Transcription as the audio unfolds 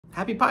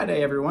Happy Pi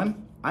Day,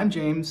 everyone! I'm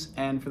James,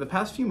 and for the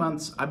past few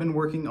months, I've been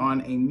working on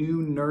a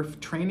new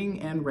NeRF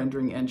training and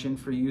rendering engine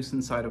for use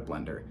inside of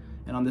Blender.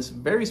 And on this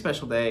very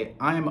special day,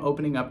 I am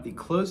opening up the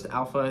closed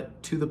alpha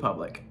to the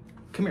public.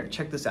 Come here,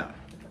 check this out.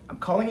 I'm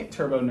calling it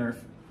TurboNeRF,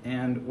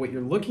 and what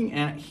you're looking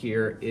at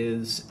here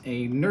is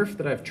a NeRF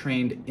that I've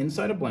trained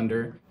inside of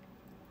Blender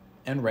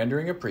and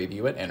rendering a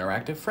preview at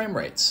interactive frame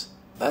rates.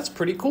 That's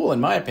pretty cool in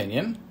my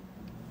opinion.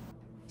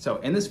 So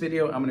in this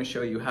video, I'm going to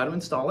show you how to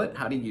install it,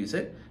 how to use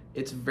it.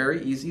 It's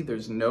very easy,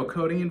 there's no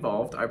coding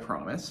involved, I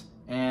promise.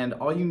 And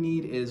all you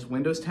need is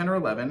Windows 10 or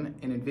 11,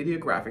 an NVIDIA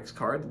graphics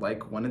card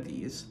like one of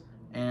these,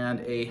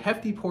 and a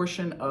hefty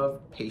portion of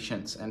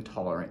patience and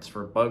tolerance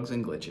for bugs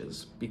and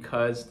glitches,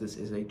 because this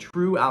is a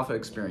true alpha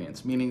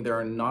experience, meaning there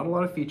are not a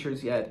lot of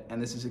features yet,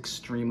 and this is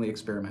extremely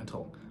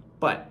experimental.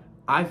 But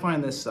I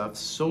find this stuff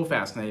so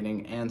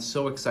fascinating and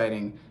so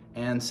exciting,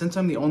 and since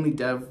I'm the only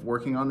dev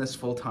working on this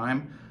full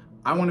time,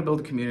 I want to build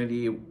a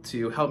community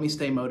to help me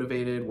stay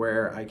motivated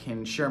where I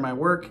can share my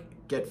work,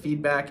 get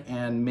feedback,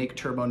 and make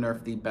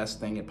TurboNeRF the best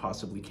thing it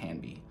possibly can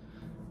be.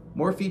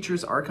 More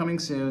features are coming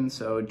soon,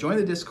 so join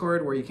the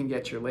Discord where you can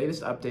get your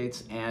latest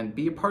updates and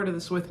be a part of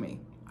this with me.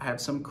 I have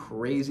some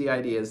crazy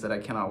ideas that I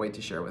cannot wait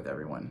to share with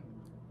everyone.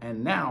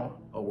 And now,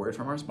 a word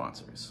from our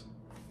sponsors.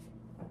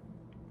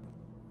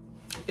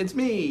 It's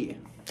me!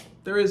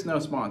 There is no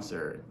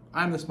sponsor.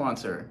 I'm the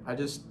sponsor. I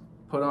just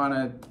put on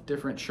a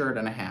different shirt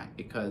and a hat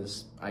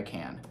because I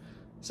can.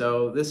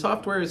 So this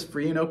software is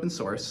free and open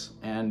source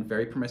and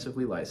very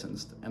permissively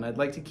licensed, and I'd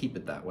like to keep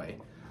it that way.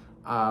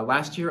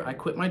 Last year I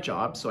quit my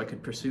job so I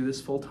could pursue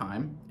this full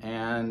time,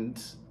 and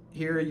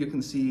here you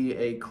can see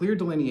a clear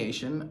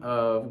delineation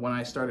of when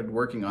I started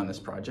working on this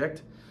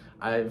project.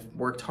 I've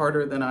worked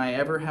harder than I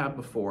ever have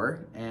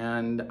before,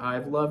 and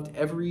I've loved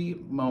every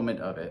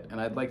moment of it,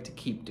 and I'd like to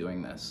keep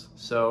doing this.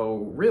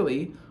 So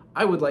really,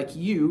 I would like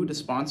you to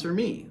sponsor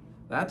me.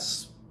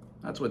 That's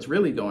what's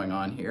really going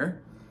on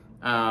here.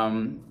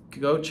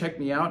 Go check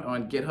me out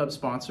on GitHub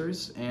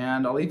sponsors,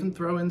 and I'll even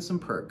throw in some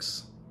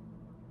perks.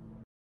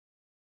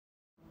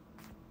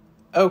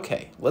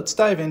 Okay, let's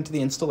dive into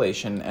the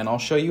installation, and I'll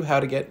show you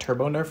how to get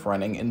TurboNeRF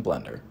running in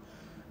Blender.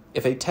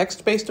 If a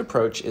text-based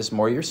approach is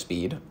more your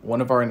speed, one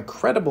of our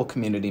incredible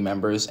community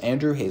members,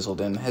 Andrew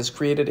Hazelden, has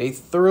created a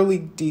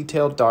thoroughly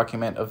detailed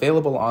document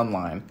available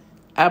online.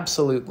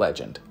 Absolute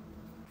legend.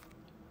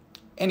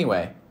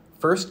 Anyway,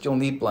 first, you'll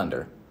need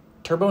Blender.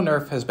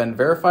 TurboNeRF has been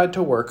verified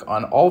to work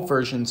on all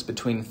versions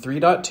between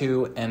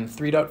 3.2 and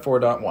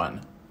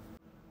 3.4.1.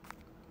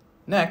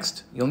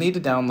 Next, you'll need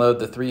to download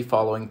the three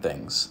following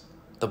things: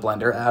 the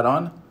Blender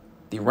Addon,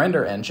 the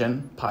render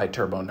engine,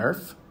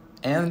 TurboNeRF,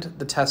 and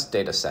the test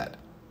dataset.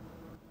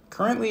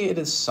 Currently, it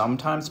is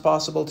sometimes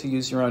possible to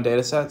use your own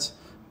datasets,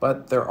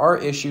 but there are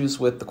issues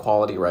with the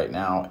quality right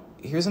now.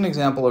 Here's an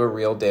example of a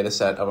real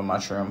dataset of a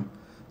mushroom.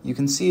 You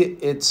can see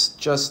it's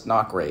just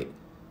not great.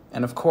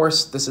 And of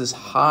course, this is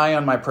high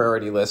on my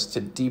priority list to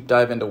deep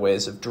dive into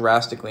ways of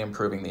drastically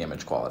improving the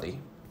image quality.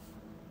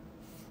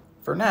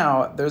 For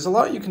now, there's a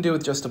lot you can do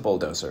with just a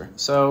bulldozer,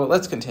 so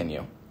let's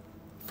continue.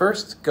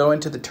 First, go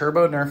into the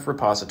TurboNeRF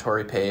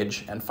repository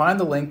page and find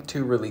the link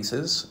to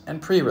Releases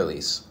and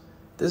Pre-Release.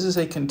 This is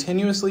a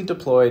continuously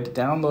deployed,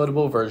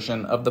 downloadable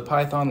version of the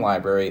Python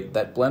library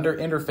that Blender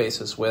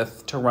interfaces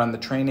with to run the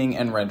training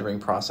and rendering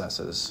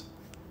processes.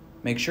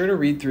 Make sure to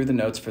read through the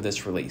notes for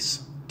this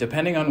release.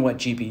 Depending on what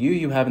GPU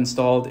you have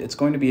installed, it's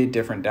going to be a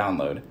different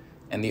download,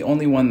 and the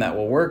only one that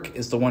will work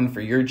is the one for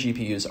your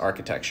GPU's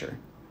architecture.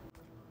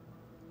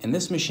 In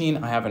this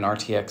machine, I have an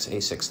RTX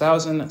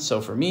A6000,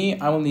 so for me,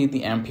 I will need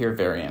the Ampere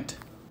variant.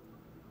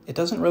 It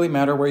doesn't really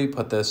matter where you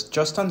put this,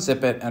 just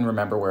unzip it and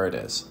remember where it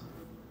is.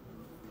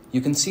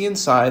 You can see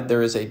inside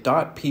there is a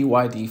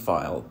 .pyd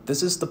file.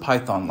 This is the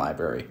Python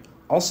library.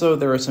 Also,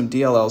 there are some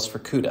DLLs for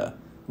CUDA.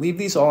 Leave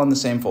these all in the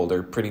same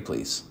folder, pretty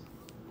please.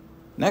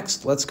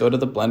 Next, let's go to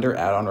the Blender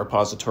Addon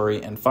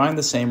repository and find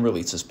the same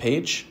releases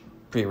page,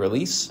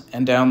 pre-release,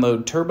 and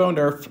download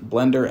TurboNeRF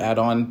Blender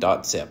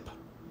Addon.zip.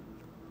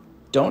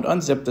 Don't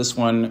unzip this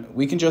one,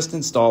 we can just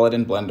install it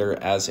in Blender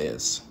as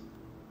is.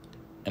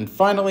 And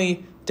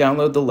finally,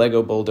 download the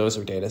Lego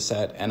Bulldozer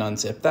dataset and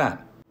unzip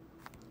that.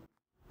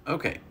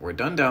 Okay, we're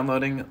done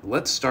downloading,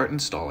 let's start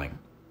installing.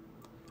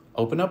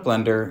 Open up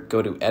Blender,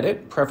 go to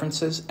Edit,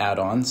 Preferences,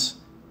 Add-ons,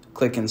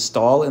 click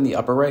Install in the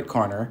upper right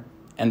corner,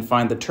 and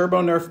find the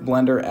TurboNeRF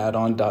Blender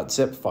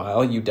Addon.zip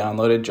file you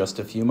downloaded just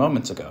a few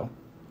moments ago.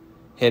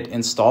 Hit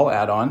Install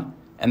Addon,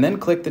 and then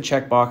click the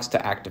checkbox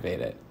to activate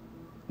it.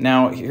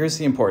 Now, here's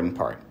the important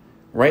part.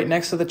 Right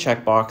next to the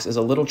checkbox is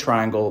a little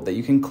triangle that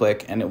you can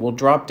click and it will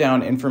drop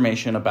down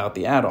information about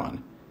the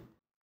add-on.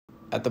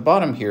 At the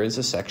bottom here is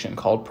a section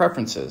called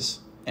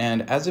Preferences,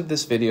 and as of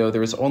this video,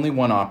 there is only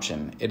one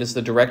option. It is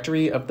the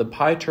directory of the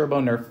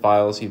PyTurboNeRF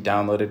files you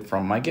downloaded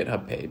from my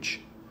GitHub page.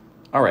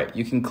 Alright,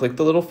 you can click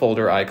the little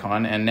folder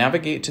icon and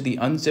navigate to the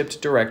unzipped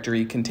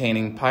directory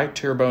containing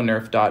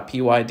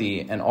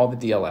pyturbonerf.pyd and all the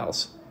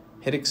DLLs.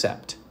 Hit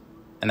accept.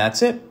 And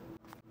that's it.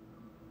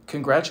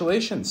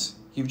 Congratulations!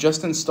 You've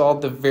just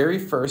installed the very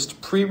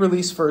first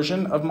pre-release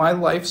version of my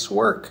life's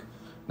work.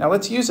 Now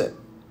let's use it.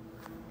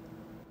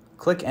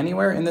 Click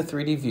anywhere in the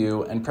 3D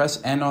view and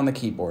press N on the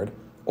keyboard,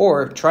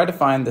 or try to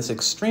find this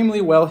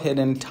extremely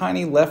well-hidden,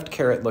 tiny left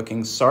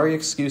caret-looking sorry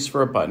excuse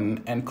for a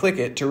button and click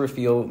it to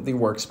reveal the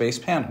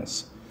workspace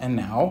panels. And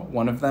now,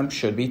 one of them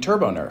should be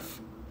TurboNeRF.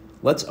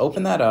 Let's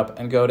open that up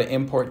and go to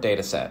Import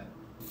Dataset.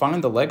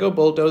 Find the Lego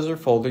Bulldozer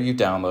folder you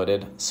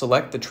downloaded,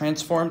 select the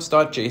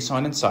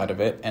transforms.json inside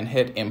of it, and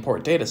hit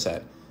Import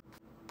Dataset.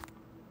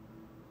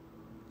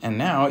 And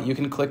now you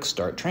can click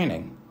Start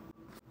Training.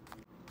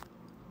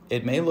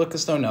 It may look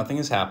as though nothing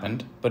has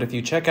happened, but if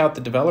you check out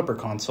the developer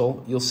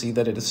console, you'll see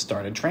that it has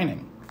started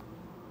training.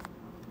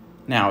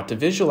 Now, to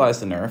visualize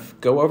the NeRF,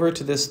 go over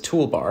to this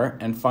toolbar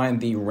and find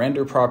the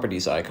Render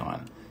Properties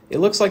icon. It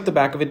looks like the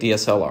back of a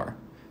DSLR,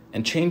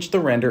 and change the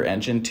render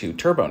engine to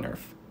TurboNeRF.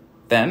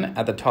 Then,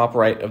 at the top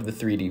right of the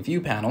 3D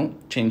view panel,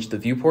 change the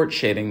viewport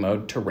shading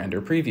mode to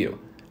Render Preview.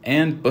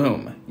 And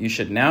boom, you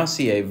should now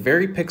see a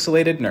very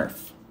pixelated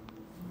NeRF.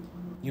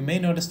 You may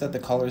notice that the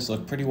colors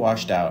look pretty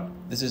washed out.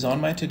 This is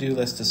on my to-do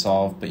list to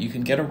solve, but you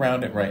can get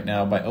around it right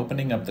now by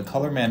opening up the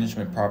color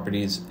management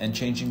properties and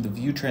changing the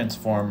view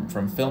transform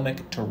from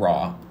filmic to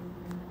raw.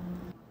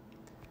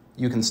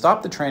 You can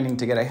stop the training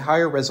to get a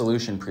higher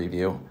resolution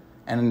preview,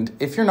 and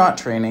if you're not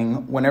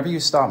training, whenever you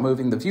stop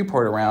moving the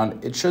viewport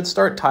around, it should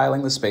start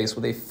tiling the space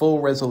with a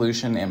full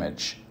resolution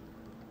image.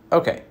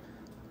 Okay,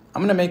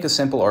 I'm going to make a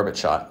simple orbit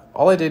shot.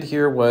 All I did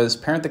here was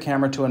parent the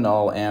camera to a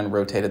null and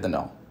rotated the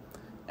null.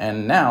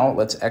 And now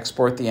let's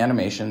export the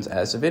animations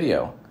as a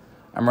video.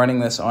 I'm running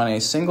this on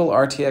a single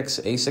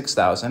RTX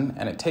A6000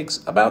 and it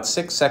takes about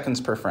 6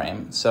 seconds per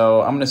frame,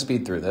 so I'm going to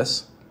speed through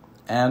this.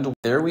 And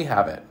there we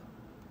have it.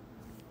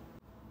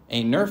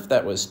 A NeRF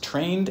that was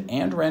trained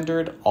and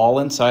rendered all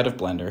inside of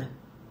Blender.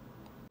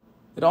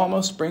 It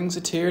almost brings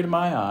a tear to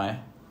my eye.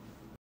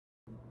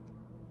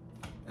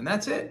 And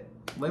that's it.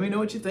 Let me know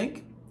what you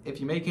think.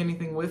 If you make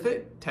anything with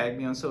it, tag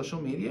me on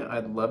social media.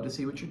 I'd love to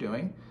see what you're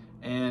doing.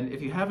 And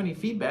if you have any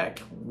feedback,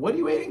 what are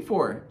you waiting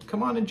for?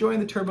 Come on and join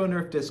the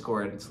TurboNeRF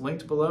Discord. It's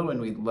linked below and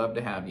we'd love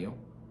to have you.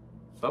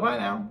 Bye-bye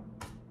now.